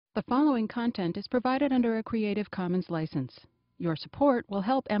The following content is provided under a Creative Commons license. Your support will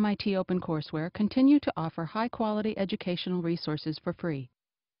help MIT OpenCourseware continue to offer high-quality educational resources for free.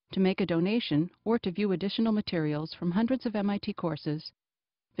 To make a donation or to view additional materials from hundreds of MIT courses,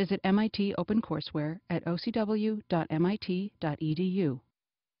 visit MIT OpenCourseware at ocw.mit.edu.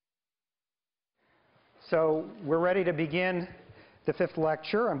 So we're ready to begin the fifth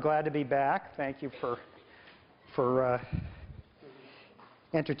lecture. I'm glad to be back. Thank you for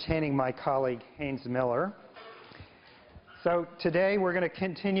entertaining my colleague Haynes Miller. So today we're going to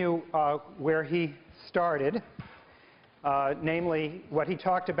continue where he started. Namely, what he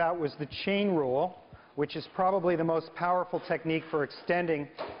talked about was the chain rule, which is probably the most powerful technique for extending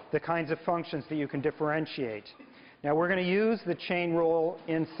the kinds of functions that you can differentiate. Now we're going to use the chain rule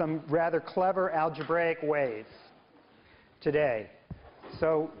in some rather clever algebraic ways today.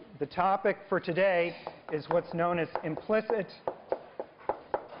 So the topic for today is what's known as implicit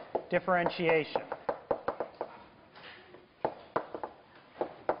differentiation.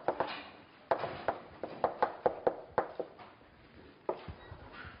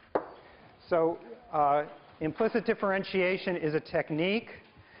 So implicit differentiation is a technique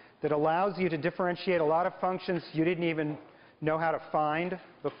that allows you to differentiate a lot of functions you didn't even know how to find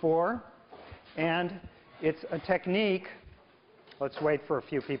before. And it's a technique, let's wait for a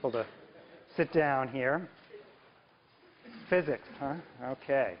few people to sit down here. Physics, huh?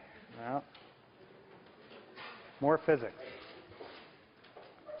 Okay. Well, more physics.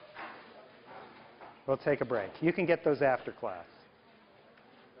 We'll take a break. You can get those after class.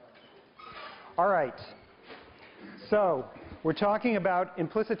 All right. So we're talking about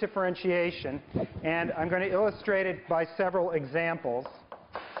implicit differentiation, and I'm going to illustrate it by several examples.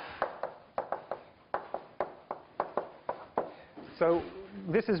 So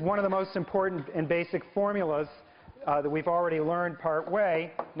this is one of the most important and basic formulas that we've already learned part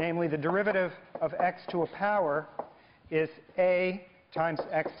way, namely the derivative of x to a power is a times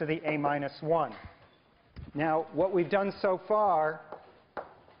x to the a minus 1. Now, what we've done so far,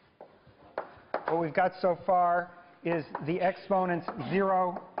 what we've got so far is the exponents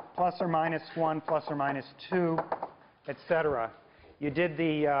 0, plus or minus 1, plus or minus 2, etc. You did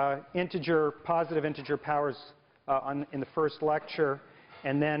the positive integer powers in the first lecture,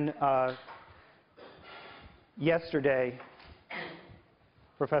 and then yesterday,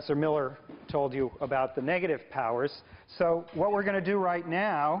 Professor Miller told you about the negative powers. So what we're going to do right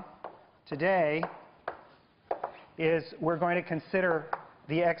now, today, is we're going to consider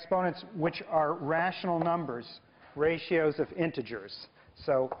the exponents which are rational numbers, ratios of integers.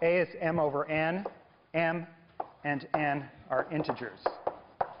 So a is m over n, m and n are integers.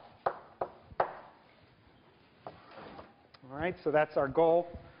 All right, so that's our goal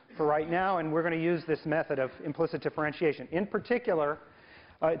for right now, and we're going to use this method of implicit differentiation. In particular,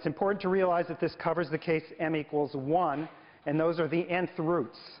 it's important to realize that this covers the case m equals 1, and those are the nth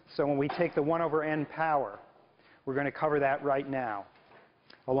roots. So when we take the 1 over n power, we're going to cover that right now,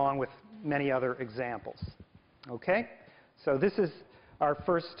 along with many other examples. Okay? So this is our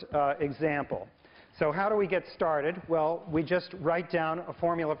first example. So how do we get started? Well, we just write down a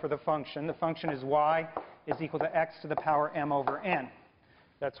formula for the function. The function is y is equal to x to the power m over n.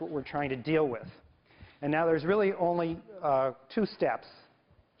 That's what we're trying to deal with. And now there's really only two steps.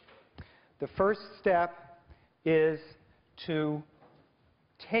 The first step is to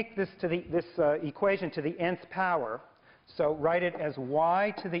take this equation to the nth power. So write it as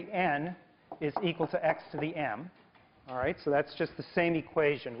y to the n is equal to x to the m. All right, so that's just the same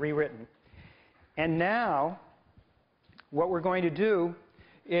equation rewritten. And now what we're going to do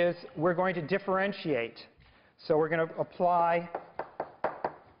is we're going to differentiate. So we're going to apply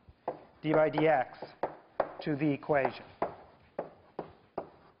d by dx to the equation.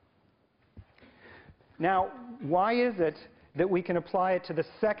 Now, why is it that we can apply it to the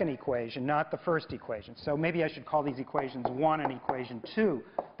second equation, not the first equation? So maybe I should call these equations 1 and equation 2.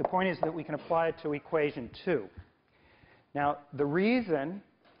 The point is that we can apply it to equation 2. Now, the reason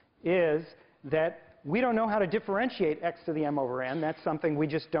is that we don't know how to differentiate x to the m over n. That's something we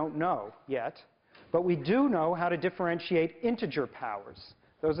just don't know yet. But we do know how to differentiate integer powers.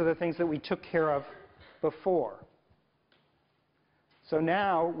 Those are the things that we took care of before. So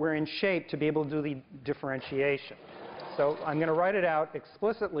now we're in shape to be able to do the differentiation. So I'm going to write it out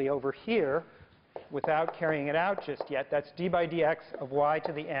explicitly over here without carrying it out just yet. That's d by dx of y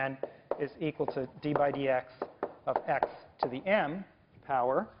to the n is equal to d by dx of x to the m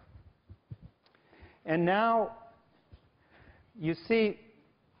power. And now you see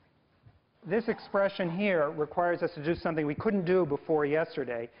this expression here requires us to do something we couldn't do before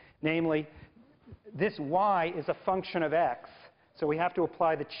yesterday, namely this y is a function of x. So we have to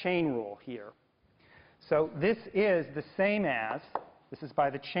apply the chain rule here. So this is the same as, this is by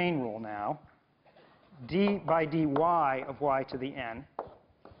the chain rule now, d by dy of y to the n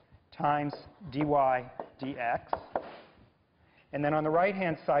times dy dx. And then on the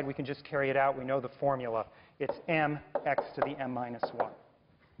right-hand side, we can just carry it out. We know the formula. It's mx to the m minus 1.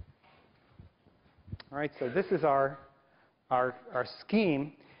 All right, so this is our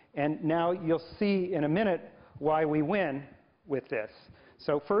scheme. And now you'll see in a minute why we win with this.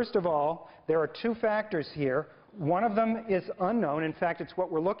 So first of all, there are two factors here. One of them is unknown. In fact, it's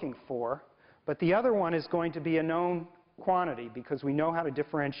what we're looking for. But the other one is going to be a known quantity because we know how to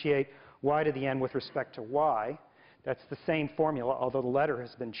differentiate y to the n with respect to y. That's the same formula, although the letter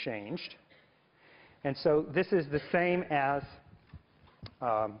has been changed. And so this is the same as,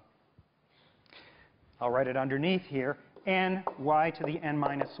 I'll write it underneath here, n y to the n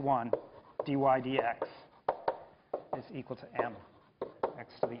minus 1 dy dx is equal to m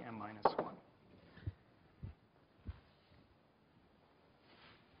x to the m minus 1.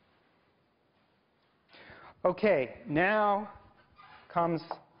 Okay, now comes,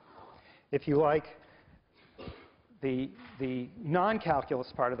 if you like, the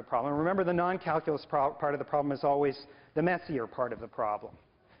non-calculus part of the problem. Remember, the non-calculus part of the problem is always the messier part of the problem.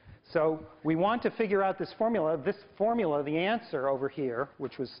 So we want to figure out this formula. This formula, the answer over here,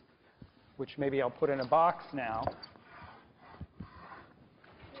 which maybe I'll put in a box now,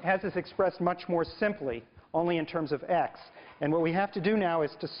 has this expressed much more simply, only in terms of x. And what we have to do now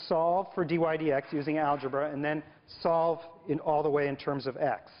is to solve for dy dx using algebra and then solve in all the way in terms of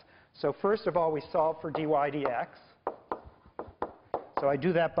x. So first of all, we solve for dy dx. So I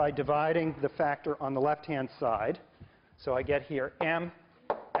do that by dividing the factor on the left-hand side. So I get here m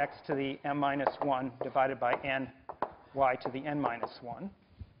x to the m minus 1 divided by n y to the n minus 1.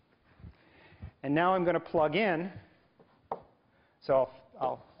 And now I'm going to plug in. So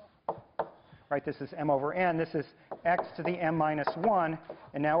I'll write this as m over n. This is x to the m minus 1.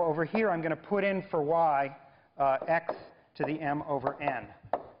 And now over here, I'm going to put in for y x to the m over n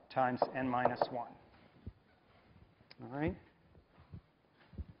times n minus 1. All right?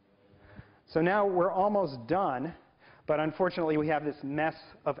 So now we're almost done. But unfortunately, we have this mess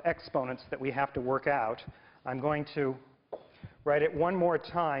of exponents that we have to work out. I'm going to write it one more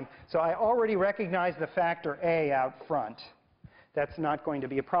time. So I already recognize the factor a out front. That's not going to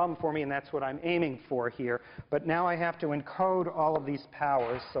be a problem for me, and that's what I'm aiming for here. But now I have to encode all of these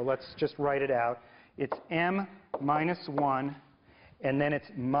powers, so let's just write it out. It's m minus 1, and then it's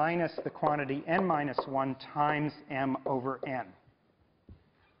minus the quantity n minus 1 times m over n.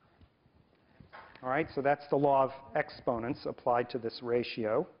 All right, so that's the law of exponents applied to this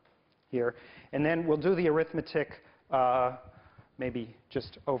ratio here. And then we'll do the arithmetic maybe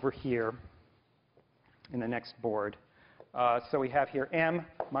just over here in the next board. So we have here m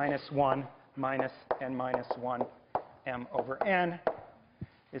minus 1 minus n minus 1 m over n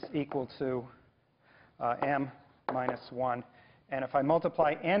is equal to m minus 1. And if I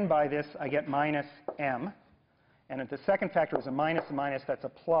multiply n by this, I get minus m. And if the second factor is a minus, that's a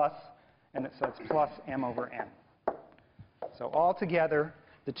plus. And so it's plus m over n. So altogether,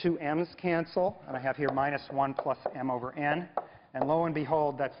 the two m's cancel. And I have here minus 1 plus m over n. And lo and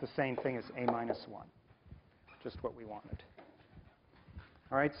behold, that's the same thing as a minus 1. Just what we wanted.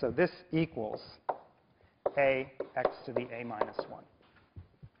 All right, so this equals a x to the a minus 1.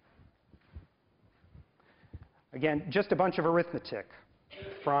 Again, just a bunch of arithmetic.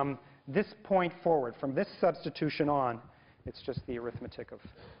 From this point forward, from this substitution on, it's just the arithmetic of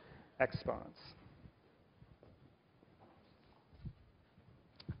exponents.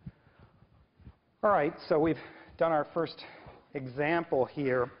 All right, so we've done our first example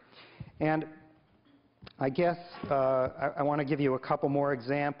here. And I guess I want to give you a couple more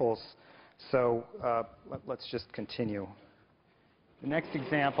examples. So let's just continue. The next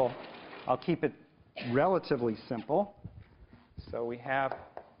example, I'll keep it relatively simple. So we have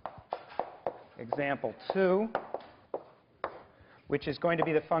example 2, which is going to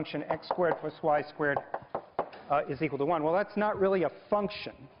be the function x squared plus y squared is equal to 1. Well, that's not really a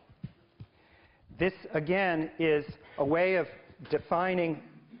function. This, again, is a way of defining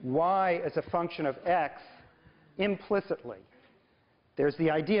y as a function of x implicitly. There's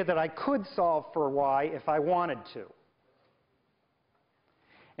the idea that I could solve for y if I wanted to.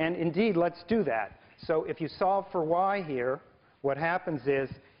 And indeed, let's do that. So if you solve for y here, what happens is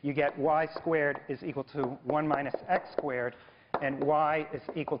you get y squared is equal to 1 minus x squared, and y is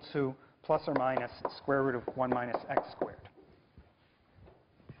equal to plus or minus square root of 1 minus x squared.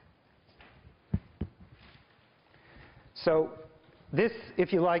 So this,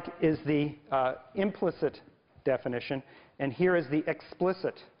 if you like, is the implicit definition. And here is the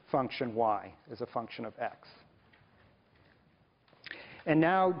explicit function y as a function of x. And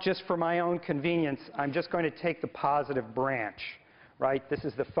now, just for my own convenience, I'm just going to take the positive branch, right? This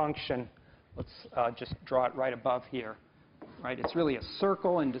is the function. Let's just draw it right above here, right? It's really a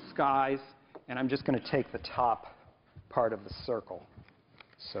circle in disguise, and I'm just going to take the top part of the circle.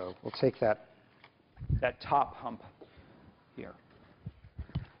 So we'll take that top hump here.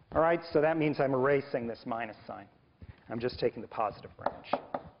 All right, so that means I'm erasing this minus sign. I'm just taking the positive branch.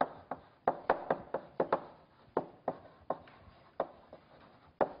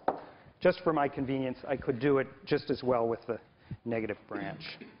 Just for my convenience, I could do it just as well with the negative branch.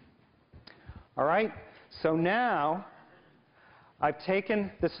 All right, so now I've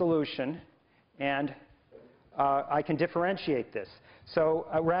taken the solution, and I can differentiate this. So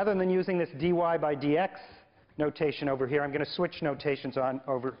rather than using this dy by dx notation over here, I'm going to switch notations on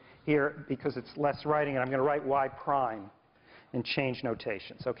over here because it's less writing, and I'm going to write y prime and change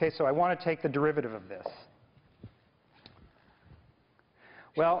notations. Okay, so I want to take the derivative of this.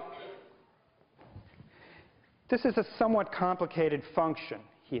 Well, this is a somewhat complicated function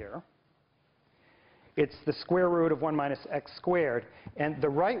here. It's the square root of 1 minus x squared. And the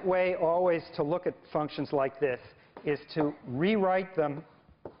right way always to look at functions like this is to rewrite them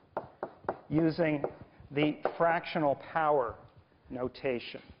using the fractional power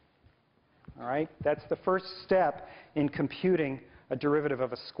notation. All right? That's the first step in computing a derivative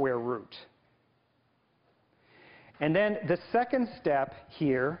of a square root. And then the second step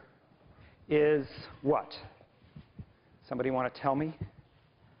here is what? Somebody want to tell me?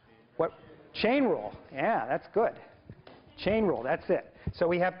 What? Chain rule. Yeah, that's good. Chain rule, that's it. So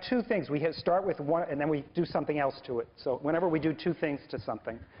we have two things. We start with one, and then we do something else to it. So whenever we do two things to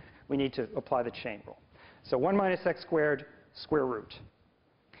something, we need to apply the chain rule. So 1 minus x squared square root.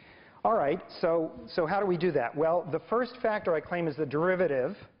 All right, so how do we do that? Well, the first factor I claim is the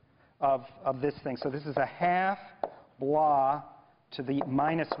derivative of this thing. So this is a half blah to the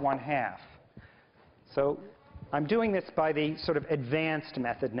minus 1/2. So I'm doing this by the sort of advanced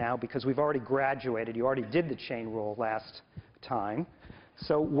method now because we've already graduated. You already did the chain rule last time.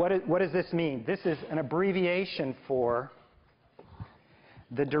 So what does this mean? This is an abbreviation for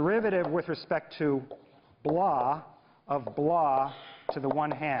the derivative with respect to blah of blah to the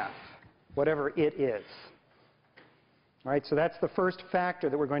 1/2, whatever it is. All right, so that's the first factor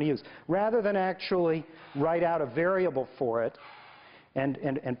that we're going to use. Rather than actually write out a variable for it,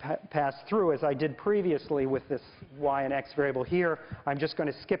 and pass through, as I did previously with this y and x variable here, I'm just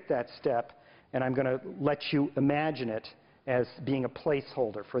going to skip that step, and I'm going to let you imagine it as being a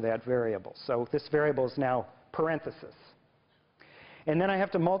placeholder for that variable. So this variable is now parenthesis. And then I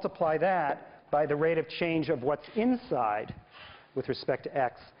have to multiply that by the rate of change of what's inside with respect to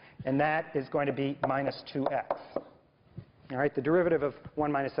x, and that is going to be minus 2x. All right, the derivative of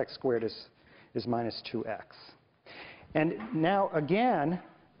 1 minus x squared is minus 2x. And now, again,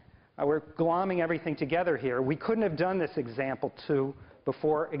 we're glomming everything together here. We couldn't have done this example 2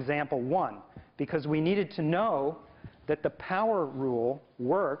 before example 1 because we needed to know that the power rule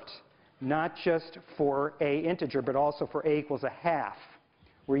worked not just for a integer, but also for a equals 1/2.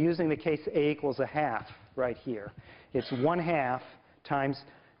 We're using the case a equals 1/2 right here. It's 1/2 times,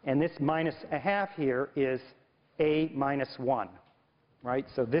 and this minus 1/2 here is a minus 1, right?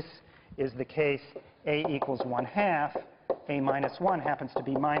 So this is the case a equals 1/2. A minus 1 happens to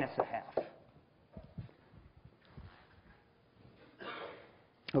be minus 1/2.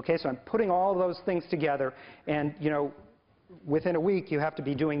 Okay, so I'm putting all of those things together, and you know, within a week you have to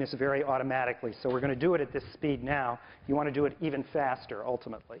be doing this very automatically. So we're going to do it at this speed now. You want to do it even faster,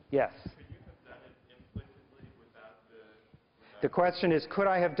 ultimately. Yes? Could you have done it implicitly without the question is, could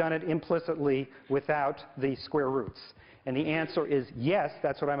I have done it implicitly without the square roots? And the answer is yes,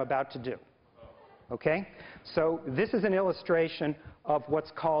 that's what I'm about to do. Okay? So this is an illustration of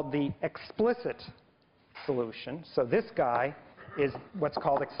what's called the explicit solution. So this guy is what's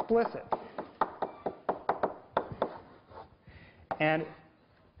called explicit. And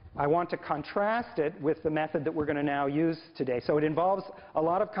I want to contrast it with the method that we're going to now use today. So it involves a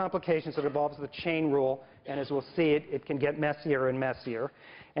lot of complications. It involves the chain rule, and as we'll see, it can get messier and messier.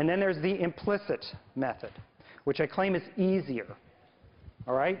 And then there's the implicit method, which I claim is easier.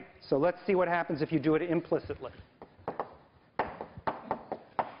 All right? So let's see what happens if you do it implicitly.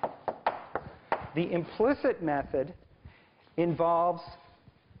 The implicit method involves,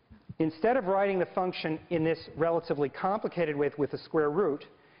 instead of writing the function in this relatively complicated way with a square root,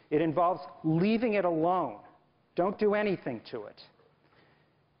 it involves leaving it alone. Don't do anything to it.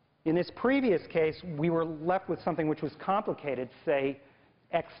 In this previous case, we were left with something which was complicated, say,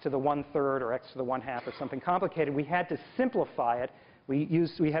 x to the 1/3 or x to the 1/2 or something complicated. We had to simplify it.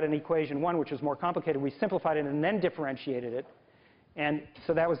 We had an equation 1 which was more complicated. We simplified it and then differentiated it. And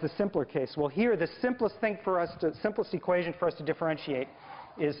so that was the simpler case. Well, here the simplest equation for us to differentiate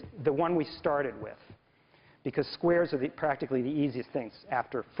is the one we started with, because squares are practically the easiest things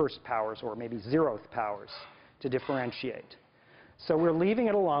after first powers or maybe 0th powers to differentiate. So we're leaving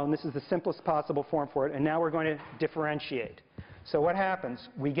it alone. This is the simplest possible form for it. And now we're going to differentiate. So what happens?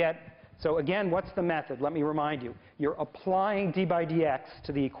 So again, what's the method? Let me remind you. You're applying d by dx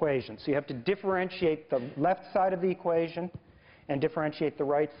to the equation. So you have to differentiate the left side of the equation and differentiate the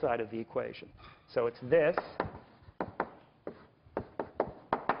right side of the equation. So it's this.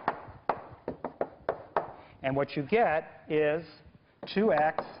 And what you get is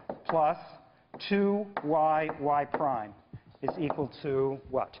 2x plus 2y y prime is equal to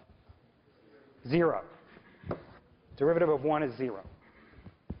what? 0. Derivative of 1 is 0.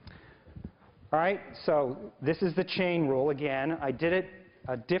 All right, so this is the chain rule again. I did it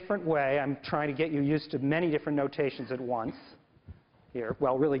a different way. I'm trying to get you used to many different notations at once here.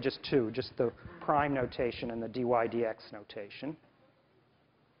 Well, really just two, just the prime notation and the dy dx notation.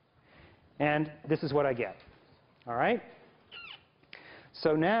 And this is what I get. All right?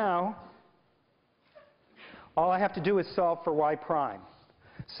 So now, all I have to do is solve for y prime.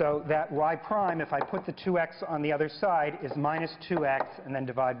 So that y prime, if I put the 2x on the other side, is minus 2x and then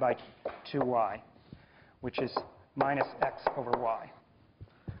divide by 2y, which is minus x over y.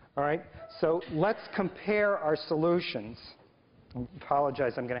 All right? So let's compare our solutions. I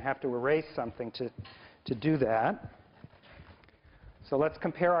apologize, I'm going to have to erase something to do that. So let's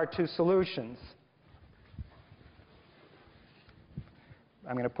compare our two solutions.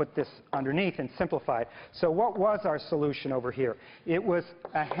 I'm going to put this underneath and simplify it. So what was our solution over here? It was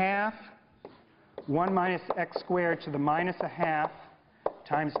 1/2 1 minus x squared to the minus 1/2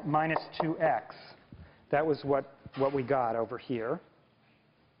 times minus 2x. That was what we got over here.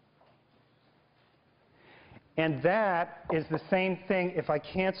 And that is the same thing if I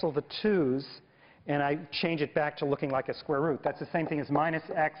cancel the 2's and I change it back to looking like a square root. That's the same thing as minus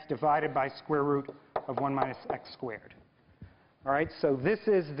x divided by square root of 1 minus x squared. All right, so this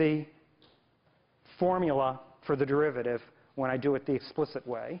is the formula for the derivative when I do it the explicit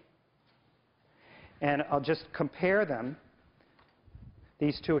way. And I'll just compare them,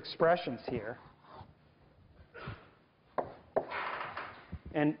 these two expressions here.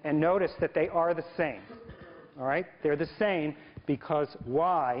 And notice that they are the same. All right, they're the same because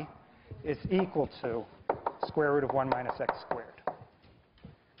y is equal to square root of 1 minus x squared.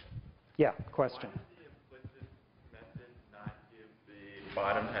 Yeah, question.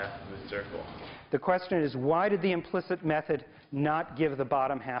 Bottom half of the circle. The question is, why did the implicit method not give the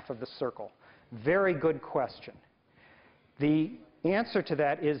bottom half of the circle? Very good question. The answer to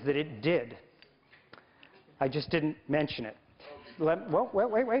that is that it did. I just didn't mention it. Well,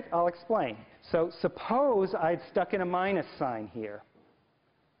 wait, I'll explain. So suppose I'd stuck in a minus sign here.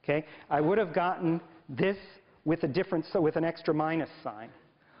 Okay? I would have gotten this with an extra minus sign.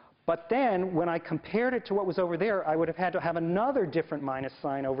 But then, when I compared it to what was over there, I would have had to have another different minus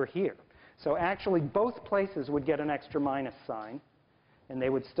sign over here. So actually, both places would get an extra minus sign, and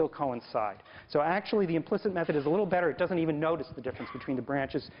they would still coincide. So actually, the implicit method is a little better. It doesn't even notice the difference between the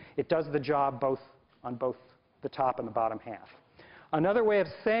branches. It does the job on both the top and the bottom half. Another way of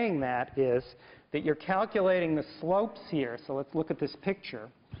saying that is that you're calculating the slopes here. So let's look at this picture.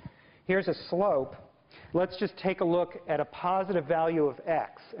 Here's a slope. Let's just take a look at a positive value of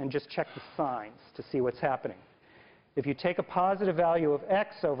x and just check the signs to see what's happening. If you take a positive value of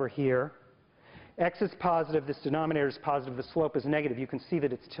x over here, x is positive, this denominator is positive, the slope is negative. You can see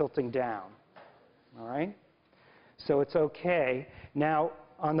that it's tilting down. All right? So it's okay. Now,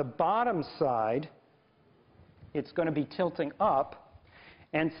 on the bottom side, it's going to be tilting up.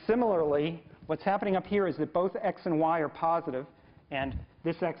 And similarly, what's happening up here is that both x and y are positive, and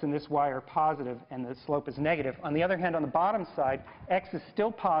this x and this y are positive, and the slope is negative. On the other hand, on the bottom side, x is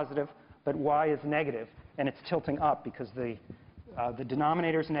still positive, but y is negative, and it's tilting up because the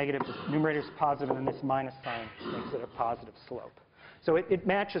denominator is negative, the numerator is positive, and this minus sign makes it a positive slope. So it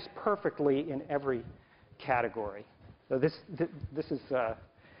matches perfectly in every category. So this is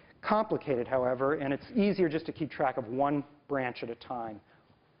complicated, however, and it's easier just to keep track of one branch at a time,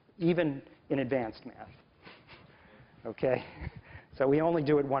 even in advanced math. Okay? So we only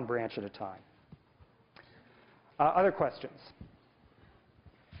do it one branch at a time. Other questions?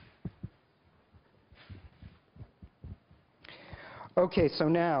 Okay, so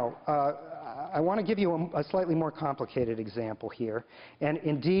now I want to give you a slightly more complicated example here. And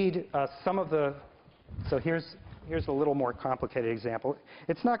indeed, so here's here's a little more complicated example.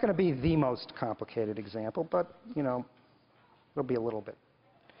 It's not going to be the most complicated example, but, you know, it'll be a little bit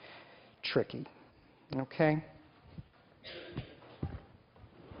tricky. Okay?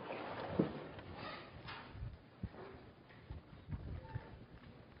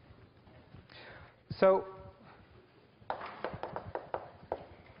 So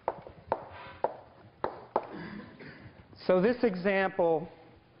this example,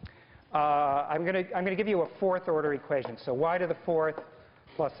 I'm going to give you a fourth order equation. So y to the fourth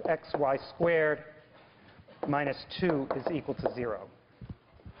plus xy squared minus 2 is equal to 0.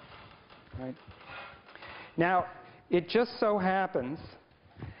 Right? Now, it just so happens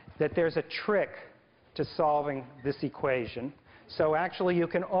that there's a trick to solving this equation. So actually, you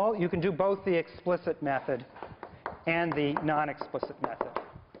can do both the explicit method and the non-explicit method.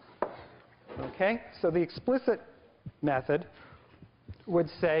 Okay? So the explicit method would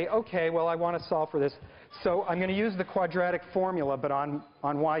say, okay, well, I want to solve for this. So I'm going to use the quadratic formula, but on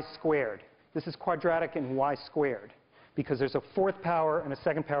y squared. This is quadratic in y squared, because there's a fourth power and a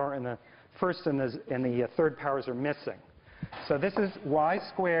second power, and the first and the third powers are missing. So this is y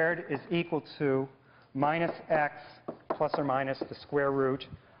squared is equal to minus x plus or minus the square root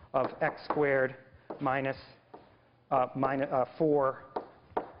of x squared minus 4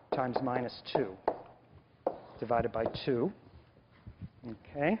 times minus 2 divided by 2.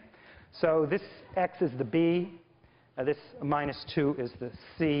 Okay. So this x is the b, this minus 2 is the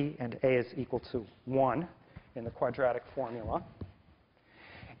c, and a is equal to 1 in the quadratic formula.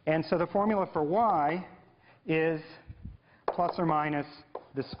 And so the formula for y is plus or minus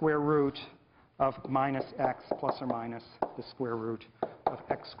the square root of minus x plus or minus the square root of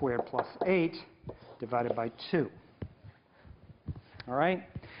x squared plus 8 divided by 2. All right?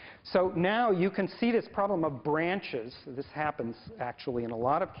 So now you can see this problem of branches. This happens actually in a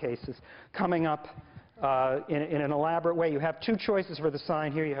lot of cases, coming up in an elaborate way. You have two choices for the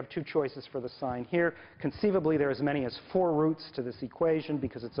sign here. You have two choices for the sign here. Conceivably, there are as many as 4 roots to this equation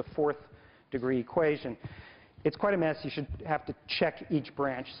because it's a fourth degree equation. It's quite a mess. You should have to check each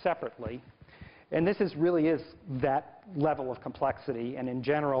branch separately. And this really is that level of complexity. And in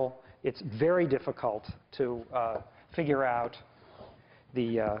general, it's very difficult to figure out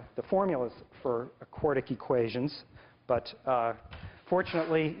the formulas for quartic equations. But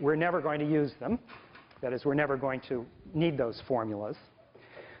fortunately, we're never going to use them. That is, we're never going to need those formulas.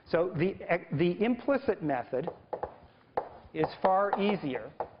 So the implicit method is far easier.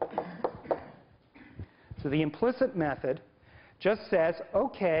 So the implicit method just says,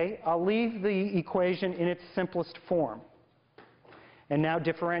 OK, I'll leave the equation in its simplest form and now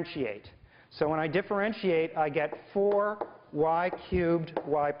differentiate. So when I differentiate, I get 4y cubed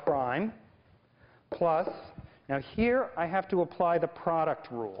y prime plus, now here I have to apply the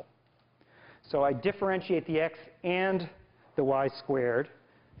product rule. So I differentiate the x and the y squared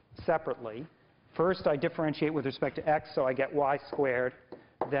separately. First, I differentiate with respect to x, so I get y squared.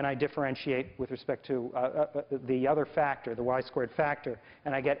 Then I differentiate with respect to the other factor, the y squared factor,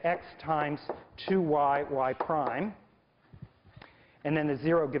 and I get x times 2y y prime. And then the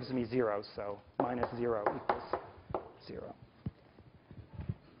 0 gives me 0, so minus 0 equals 0.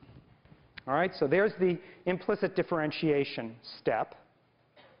 All right, so there's the implicit differentiation step.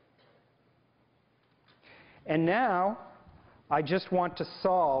 And now I just want to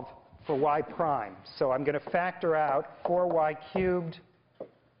solve for y prime. So I'm going to factor out 4y cubed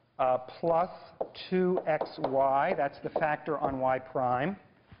plus 2xy. That's the factor on y prime.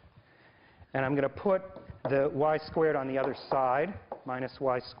 And I'm going to put the y squared on the other side, minus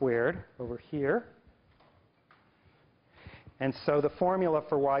y squared over here. And so the formula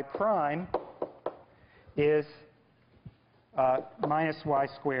for y prime is minus y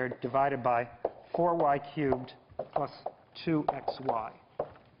squared divided by 4y cubed plus 2xy.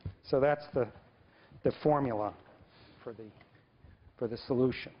 So that's the formula for the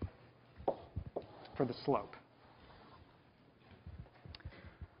solution, for the slope.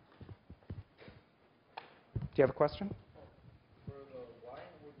 Do you have a question? For the y,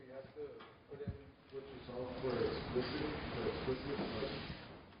 would we have to put in what we solved for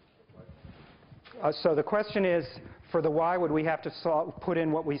explicit? So the question is, for the y, would we have to put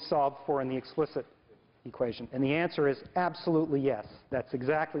in what we solved for in the explicit equation? And the answer is absolutely yes. That's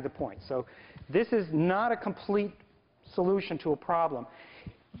exactly the point. So this is not a complete solution to a problem.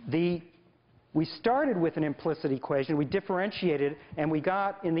 We started with an implicit equation, we differentiated, and we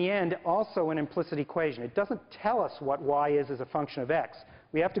got, in the end, also an implicit equation. It doesn't tell us what y is as a function of x.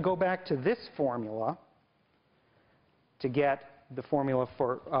 We have to go back to this formula to get the formula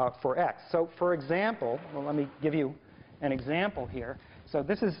for x. So for example, well, let me give you an example here. So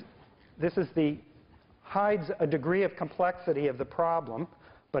this is the hides a degree of complexity of the problem,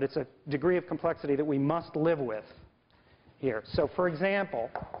 but it's a degree of complexity that we must live with here. So for example,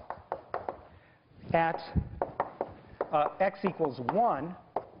 at x equals 1,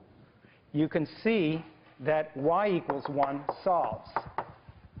 you can see that y equals 1 solves.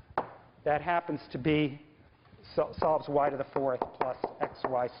 That happens to be, solves y to the 4th plus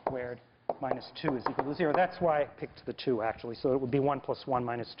xy squared minus 2 is equal to 0. That's why I picked the 2, actually. So it would be 1 plus 1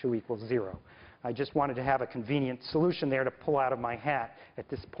 minus 2 equals 0. I just wanted to have a convenient solution there to pull out of my hat at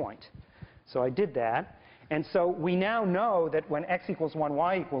this point. So I did that. And so we now know that when x equals 1,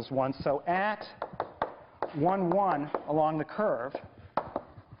 y equals 1, so at 1, 1 along the curve,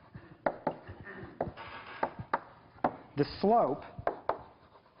 the slope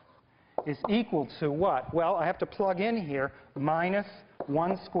is equal to what? Well, I have to plug in here minus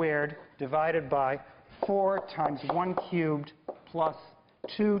 1 squared divided by 4 times 1 cubed plus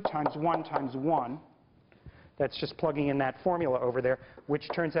 2 times 1 times 1. That's just plugging in that formula over there, which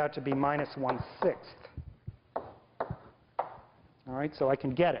turns out to be minus 1/6. All right, so I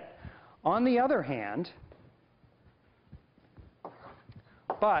can get it. On the other hand,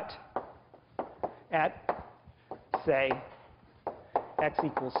 but at, say, x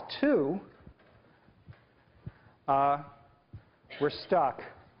equals 2, we're stuck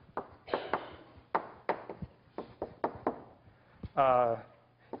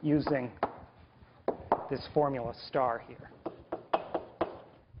using this formula star here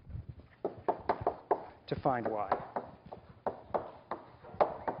to find y.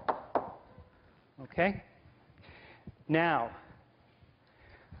 Okay? Now,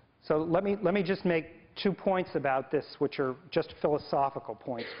 so let me just make 2 points about this, which are just philosophical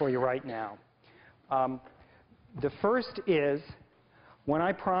points for you right now. The first is, when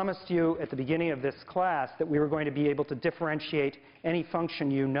I promised you at the beginning of this class that we were going to be able to differentiate any function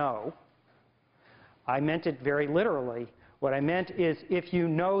you know, I meant it very literally. What I meant is, if you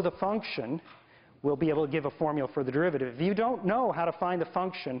know the function, we'll be able to give a formula for the derivative. If you don't know how to find the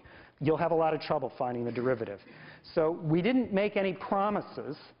function, you'll have a lot of trouble finding the derivative. So we didn't make any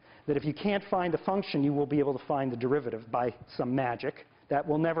promises that if you can't find the function, you will be able to find the derivative by some magic. That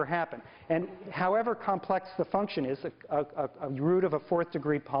will never happen. And however complex the function is, a root of a 4th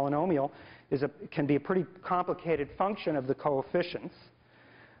degree polynomial can be a pretty complicated function of the coefficients.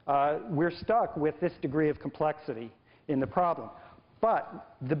 We're stuck with this degree of complexity in the problem.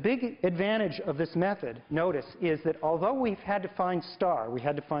 But the big advantage of this method, notice, is that although we've had to find star, we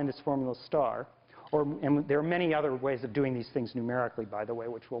had to find this formula star, and there are many other ways of doing these things numerically, by the way,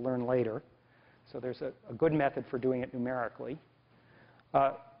 which we'll learn later. So there's a good method for doing it numerically.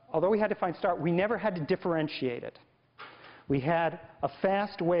 Although we had to find star, we never had to differentiate it. We had a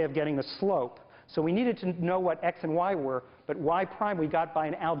fast way of getting the slope. So we needed to know what x and y were, but y prime we got by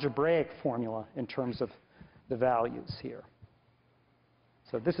an algebraic formula in terms of the values here.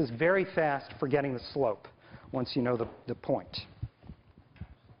 So this is very fast for getting the slope once you know the point.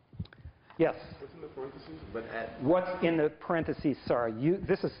 Yes? What's in the parentheses? But at What's in the parentheses? Sorry.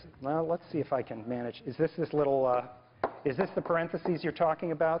 This is, well, let's see if I can manage. Is this little, is this the parentheses you're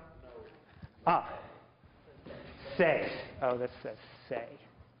talking about? Ah. Say. Oh, that says say.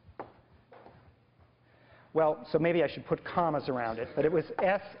 Well, so maybe I should put commas around it. But it was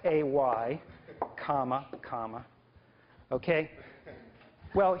S-A-Y, comma, comma. Okay?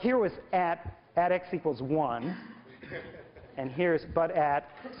 Well, here was at x equals 1. And here's but at,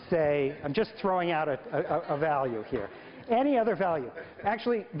 say, I'm just throwing out a value here. Any other value.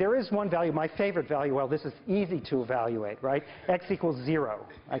 Actually, there is one value, my favorite value. Well, this is easy to evaluate, right? X equals 0.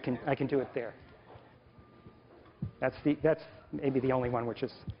 I can do it there. That's maybe the only one which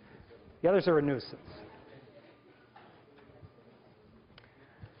is, the others are a nuisance.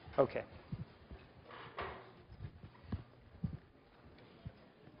 Okay.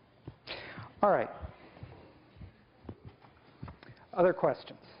 All right. Other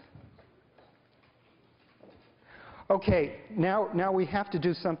questions? Okay, now we have to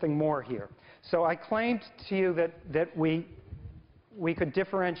do something more here. So I claimed to you that we could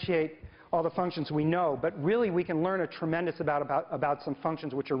differentiate all the functions we know, but really we can learn a tremendous about some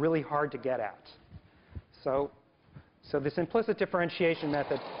functions which are really hard to get at. So this implicit differentiation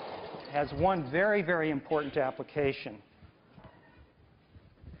method has one very, very important application.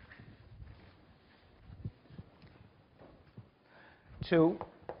 To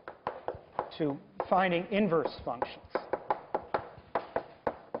finding inverse functions,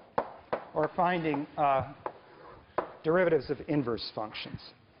 or finding derivatives of inverse functions.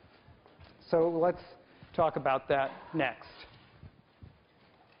 So let's talk about that next.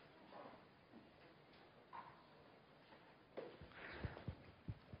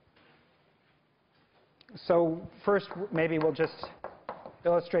 So first, maybe we'll just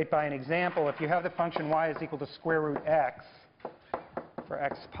illustrate by an example. If you have the function y is equal to square root x for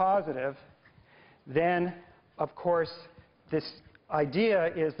x positive, then, of course, this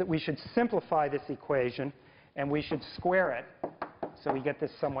idea is that we should simplify this equation, and we should square it. So we get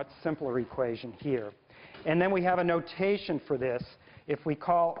this somewhat simpler equation here. And then we have a notation for this. If we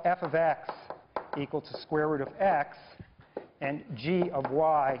call f of x equal to square root of x, and g of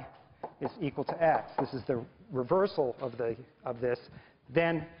y is equal to x, this is the reversal of this,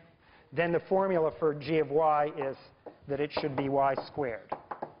 then the formula for g of y is that it should be y squared.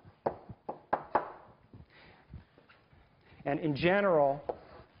 And in general,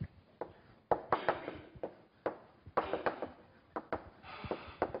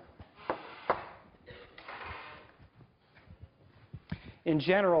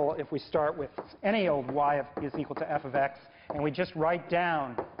 if we start with any old y is equal to f of x, and we just write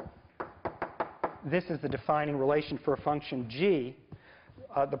down this is the defining relation for a function g,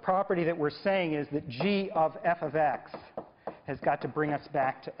 the property that we're saying is that g of f of x has got to bring us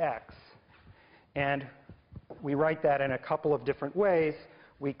back to x. And we write that in a couple of different ways.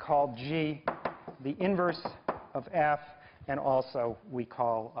 We call g the inverse of f, and also we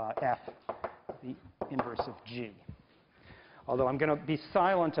call f the inverse of g. Although I'm going to be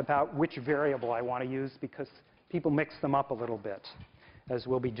silent about which variable I want to use because people mix them up a little bit, as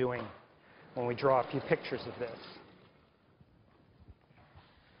we'll be doing when we draw a few pictures of this.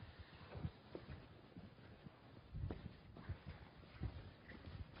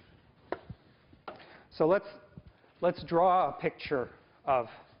 So let's draw a picture of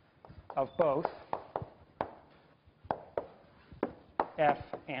both f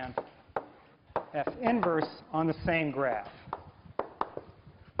and f inverse on the same graph.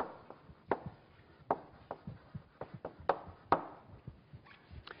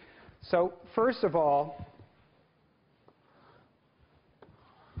 So first of all,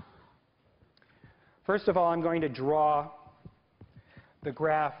 I'm going to draw the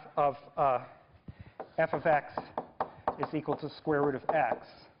graph of f of x is equal to square root of x.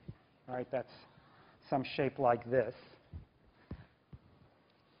 All right, that's some shape like this.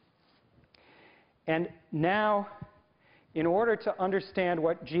 And now, in order to understand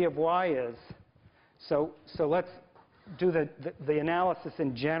what g of y is, so let's do the analysis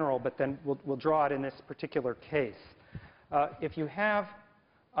in general, but then we'll draw it in this particular case. If you have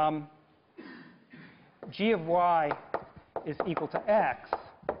g of y is equal to x,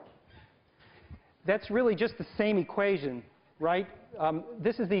 that's really just the same equation, right?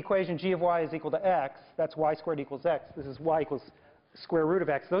 This is the equation g of y is equal to x. That's y squared equals x. This is y equals square root of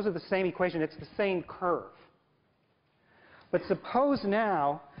x. Those are the same equation. It's the same curve. But suppose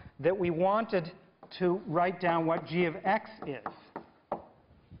now that we wanted to write down what g of x is.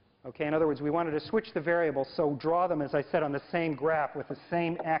 Okay, in other words, we wanted to switch the variables, so draw them, as I said, on the same graph with the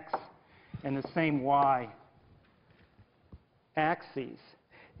same x and the same y axes.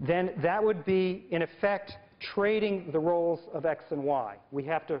 Then that would be, in effect, trading the roles of x and y. We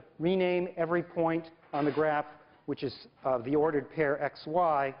have to rename every point on the graph, which is the ordered pair x,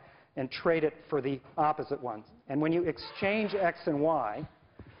 y, and trade it for the opposite ones. And when you exchange x and y,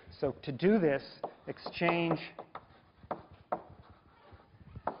 so to do this, exchange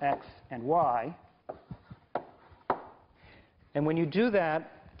x and y. And when you do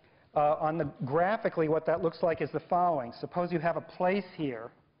that, graphically, what that looks like is the following. Suppose you have a place here,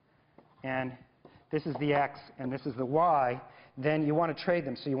 and this is the x, and this is the y. Then you want to trade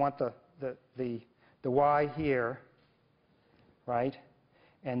them. So you want the y here, right,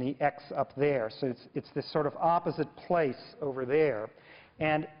 and the x up there. So it's this sort of opposite place over there.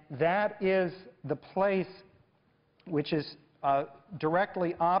 And that is the place which is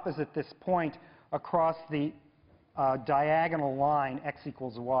directly opposite this point across the diagonal line x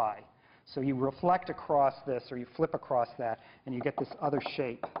equals y. So you reflect across this, or you flip across that, and you get this other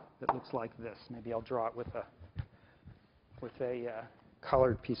shape that looks like this. Maybe I'll draw it with a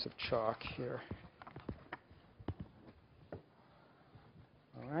colored piece of chalk here.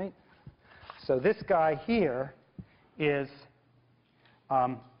 All right. So this guy here is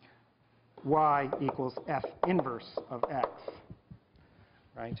y equals f inverse of x,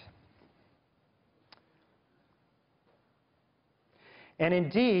 right? And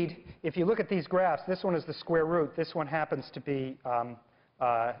indeed, if you look at these graphs, this one is the square root. This one happens to be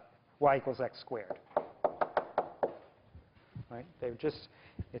y equals x squared. Right? They're just,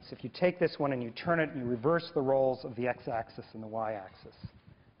 it's if you take this one and you turn it and you reverse the roles of the x-axis and the y-axis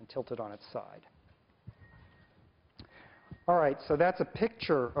and tilt it on its side. All right, so that's a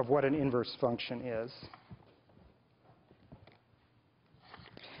picture of what an inverse function is.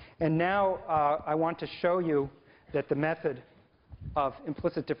 And now I want to show you that the method of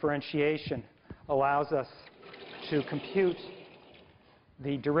implicit differentiation allows us to compute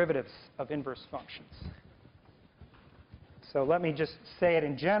the derivatives of inverse functions. So let me just say it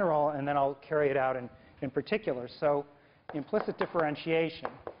in general, and then I'll carry it out in particular. So implicit differentiation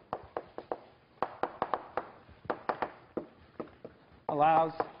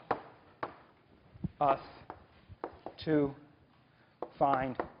allows us to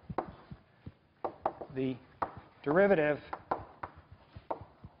find the derivative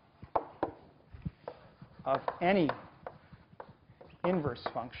of any inverse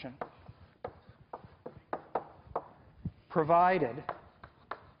function provided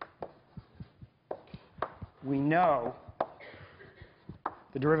we know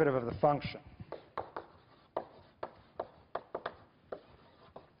the derivative of the function.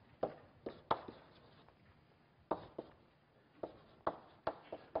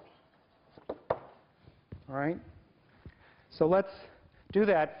 All right? So let's do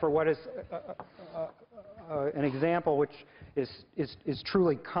that for what is an example which is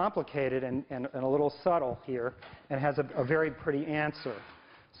truly complicated and a little subtle here and has a very pretty answer.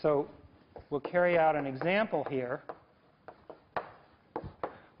 So we'll carry out an example here,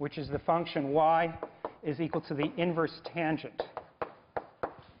 which is the function y is equal to the inverse tangent.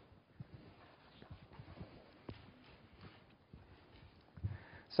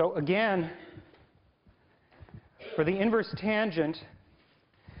 So again, for the inverse tangent,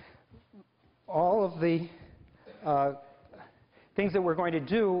 all of the things that we're going to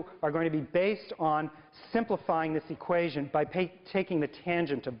do are going to be based on simplifying this equation by taking the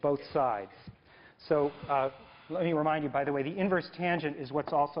tangent of both sides. So let me remind you, by the way, the inverse tangent is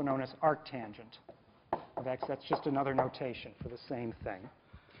what's also known as arctangent of x. That's just another notation for the same thing.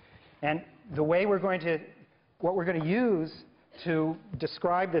 And the way what we're going to use to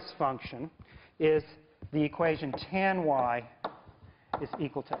describe this function is the equation tan y is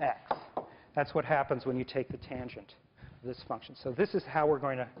equal to x. That's what happens when you take the tangent of this function. So this is how we're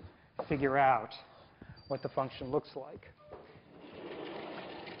going to figure out what the function looks like.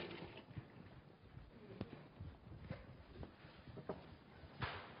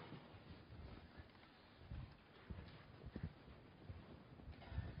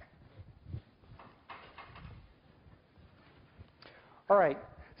 All right.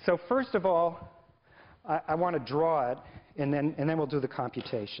 So first of all, I want to draw it, and then we'll do the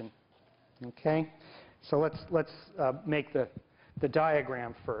computation. Okay? So let's make the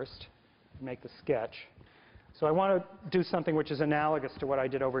diagram first, make the sketch. So I want to do something which is analogous to what I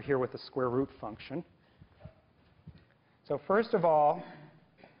did over here with the square root function. So first of all,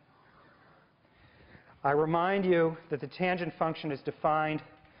 I remind you that the tangent function is defined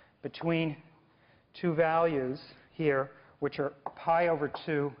between two values here, which are pi over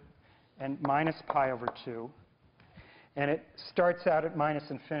 2 and minus pi over 2. And it starts out at minus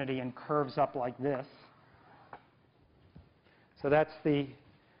infinity and curves up like this. So that's the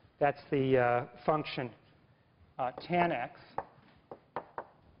function tan x.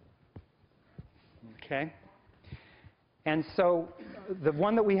 Okay? And so the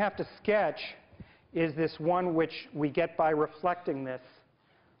one that we have to sketch is this one which we get by reflecting this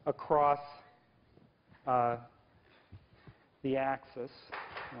across the axis.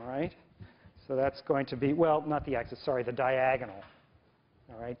 All right? So that's going to be, well, not the axis, sorry, the diagonal.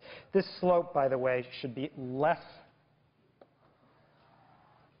 All right? This slope, by the way, should be less,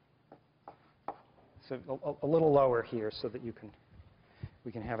 so a little lower here so that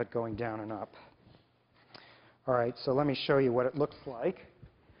we can have it going down and up. All right, so let me show you what it looks like.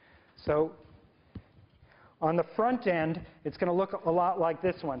 So on the front end, it's going to look a lot like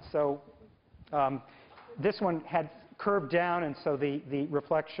this one. So this one had curved down, and so the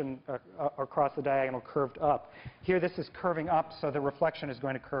reflection across the diagonal curved up. Here this is curving up, so the reflection is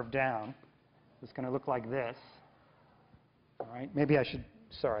going to curve down. It's going to look like this. All right, maybe I should,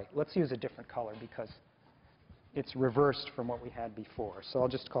 sorry, let's use a different color because it's reversed from what we had before. So I'll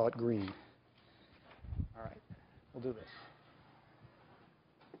just call it green. All right, we'll do this.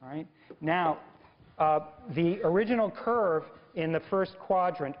 All right, now the original curve in the first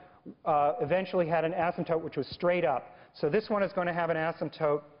quadrant eventually had an asymptote which was straight up. So this one is going to have an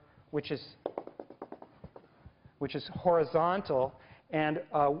asymptote which is horizontal, and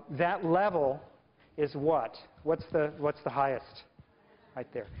that level is what? What's the highest?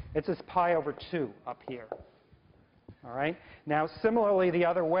 Right there. It's this pi over 2 up here. All right? Now, similarly, the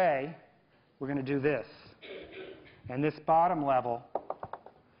other way, we're going to do this. And this bottom level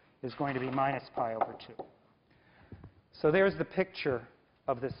is going to be minus pi over 2. So there's the picture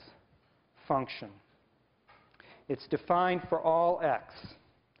of this function. It's defined for all x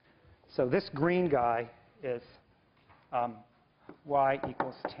So this green guy is y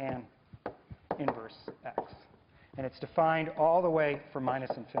equals tan inverse x. And it's defined all the way from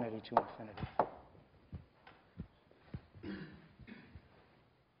minus infinity to infinity.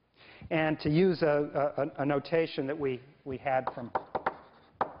 And to use a notation that we had from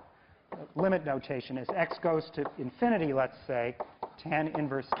limit notation, as x goes to infinity, let's say, tan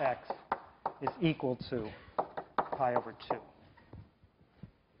inverse x is equal to pi over 2.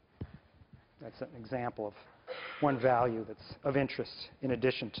 That's an example of one value that's of interest in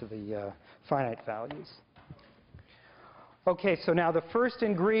addition to the finite values. Okay, so now the first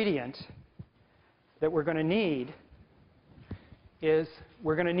ingredient that we're going to need is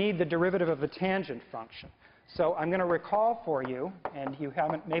we're going to need the derivative of the tangent function. So I'm going to recall for you, and you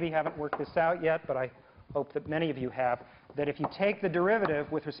maybe haven't worked this out yet, but I hope that many of you have, that if you take the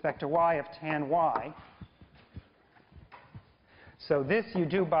derivative with respect to y of tan y, so this you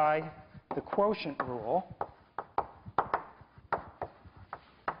do by the quotient rule.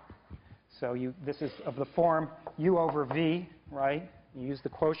 So this is of the form u over v, right? You use the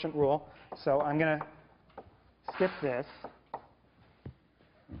quotient rule. So I'm going to skip this.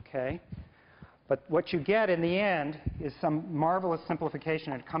 Okay? But what you get in the end is some marvelous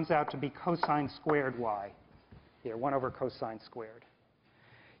simplification. It comes out to be cosine squared y. Here, 1 over cosine squared.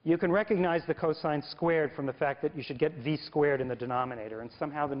 You can recognize the cosine squared from the fact that you should get v squared in the denominator. And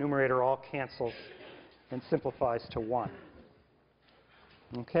somehow the numerator all cancels and simplifies to 1.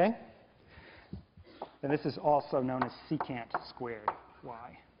 Okay? And this is also known as secant squared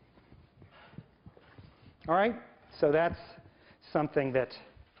y. All right? So that's something that,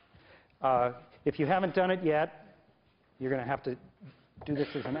 if you haven't done it yet, you're going to have to do this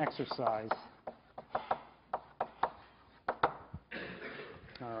as an exercise.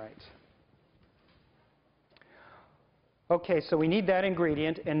 All right. Okay, so we need that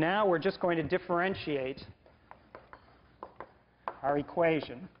ingredient, and now we're just going to differentiate our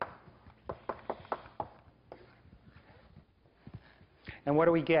equation. And what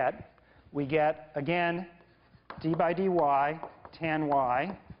do we get? We get, again, d by dy tan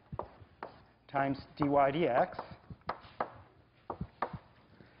y times dy dx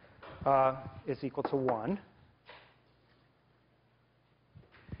is equal to 1.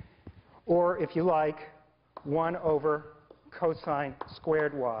 Or, if you like, 1 over cosine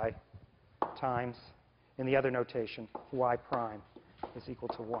squared y times, in the other notation, y prime is equal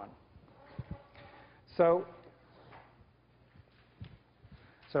to 1. So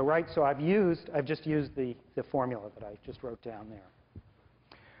I've just used the formula that I just wrote down there.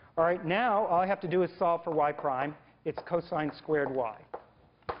 All right, now all I have to do is solve for y prime. It's cosine squared y.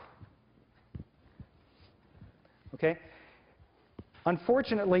 Okay?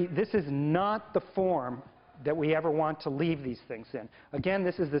 Unfortunately, this is not the form that we ever want to leave these things in. Again,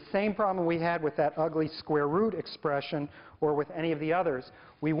 this is the same problem we had with that ugly square root expression or with any of the others.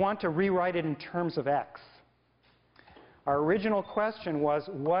 We want to rewrite it in terms of x. Our original question was,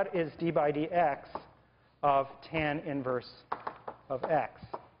 what is d by dx of tan inverse of x?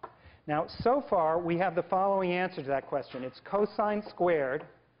 Now, so far, we have the following answer to that question. It's cosine squared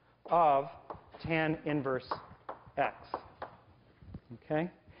of tan inverse x. Okay?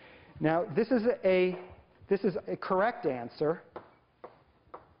 Now, this is a correct answer,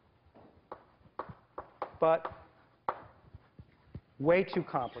 but way too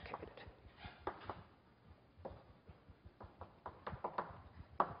complicated.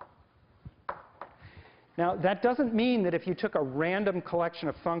 Now, that doesn't mean that if you took a random collection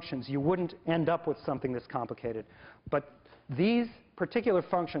of functions, you wouldn't end up with something this complicated. But these particular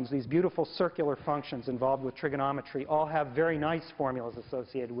functions, these beautiful circular functions involved with trigonometry, all have very nice formulas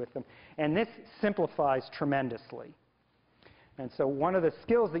associated with them. And this simplifies tremendously. And so one of the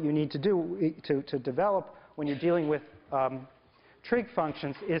skills that you need to do to develop when you're dealing with trig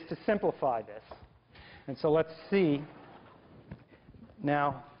functions is to simplify this. And so let's see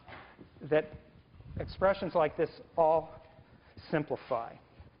now that expressions like this all simplify.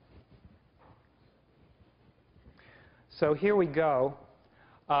 So here we go.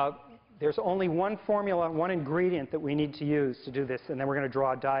 There's only one formula, one ingredient that we need to use to do this, and then we're going to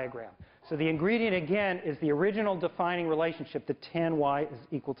draw a diagram. So the ingredient, again, is the original defining relationship that tan y is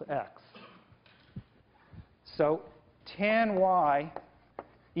equal to x. So tan y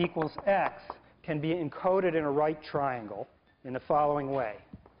equals x can be encoded in a right triangle in the following way.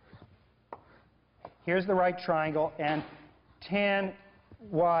 Here's the right triangle, and tan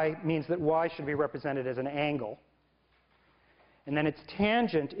y means that y should be represented as an angle. And then its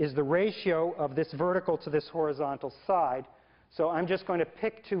tangent is the ratio of this vertical to this horizontal side. So I'm just going to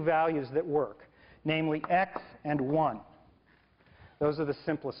pick two values that work, namely x and 1. Those are the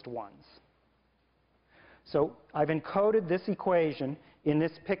simplest ones. So I've encoded this equation in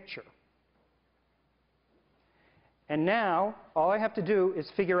this picture. And now, all I have to do is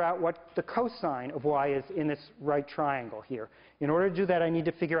figure out what the cosine of y is in this right triangle here. In order to do that, I need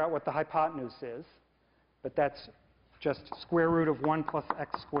to figure out what the hypotenuse is. But that's just square root of 1 plus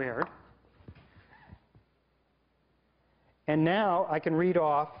x squared. And now I can read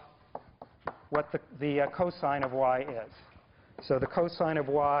off what the cosine of y is. So the cosine of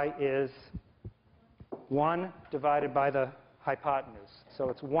y is 1 divided by the hypotenuse. So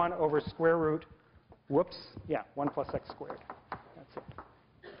it's 1 over square root, 1 plus x squared. That's it.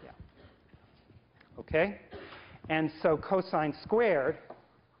 Yeah. Okay? And so cosine squared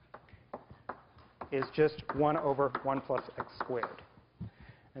is just 1 over 1 plus x squared.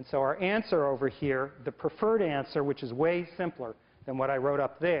 And so our answer over here, the preferred answer, which is way simpler than what I wrote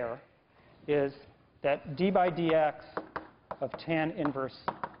up there, is that d by dx of tan inverse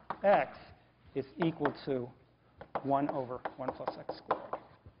x is equal to 1 over 1 plus x squared.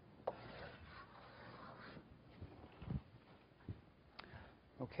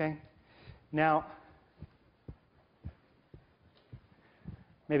 Okay? Now,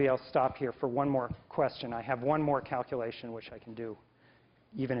 maybe I'll stop here for one more question. I have one more calculation which I can do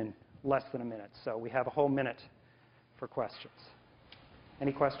even in less than a minute. So we have a whole minute for questions.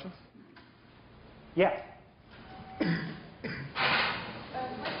 Any questions? Yeah. What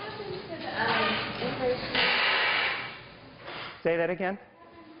happens to the inverse? Say that again.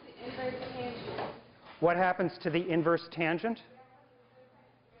 Inverse tangent. What happens to the inverse tangent?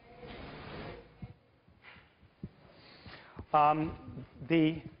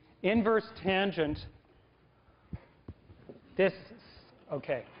 The inverse tangent,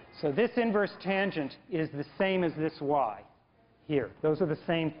 okay, so this inverse tangent is the same as this y here. Those are the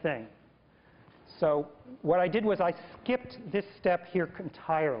same thing. So what I did was I skipped this step here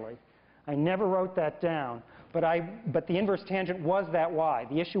entirely. I never wrote that down, but the inverse tangent was that y.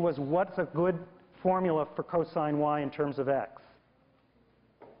 The issue was, what's a good formula for cosine y in terms of x?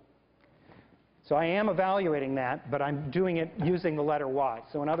 So I am evaluating that, but I'm doing it using the letter y.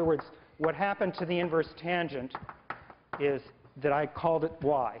 So in other words, what happened to the inverse tangent is that I called it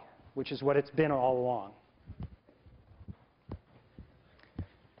y, which is what it's been all along.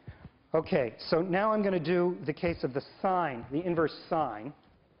 Okay, so now I'm going to do the case of the sine, the inverse sine.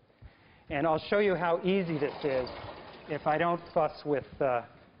 And I'll show you how easy this is if I don't fuss with,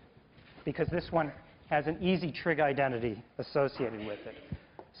 because this one has an easy trig identity associated with it.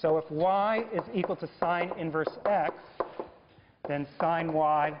 So if y is equal to sine inverse x, then sine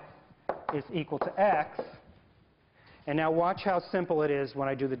y is equal to x. And now watch how simple it is when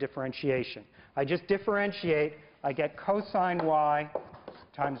I do the differentiation. I just differentiate. I get cosine y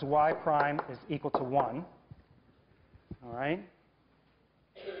times y prime is equal to 1. All right?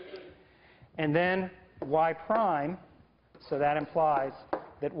 And then y prime, so that implies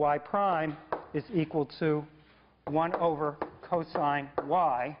that y prime is equal to 1 over cosine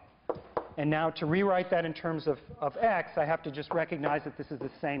y. And now to rewrite that in terms of x, I have to just recognize that this is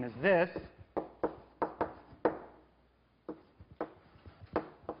the same as this.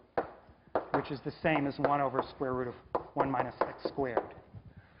 Which is the same as 1 over square root of 1 minus x squared.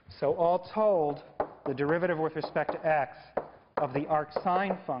 So all told, the derivative with respect to x of the arc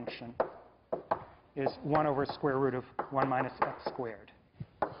sine function is 1 over square root of 1 minus x squared.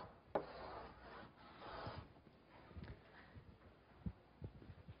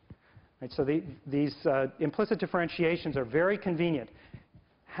 Right, so these implicit differentiations are very convenient.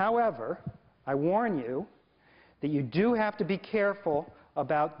 However, I warn you that you do have to be careful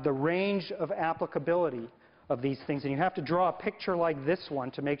about the range of applicability of these things. And you have to draw a picture like this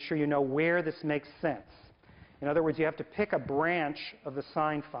one to make sure you know where this makes sense. In other words, you have to pick a branch of the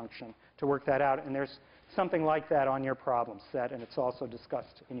sine function to work that out. And there's something like that on your problem set, and it's also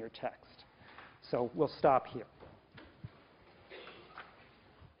discussed in your text. So we'll stop here.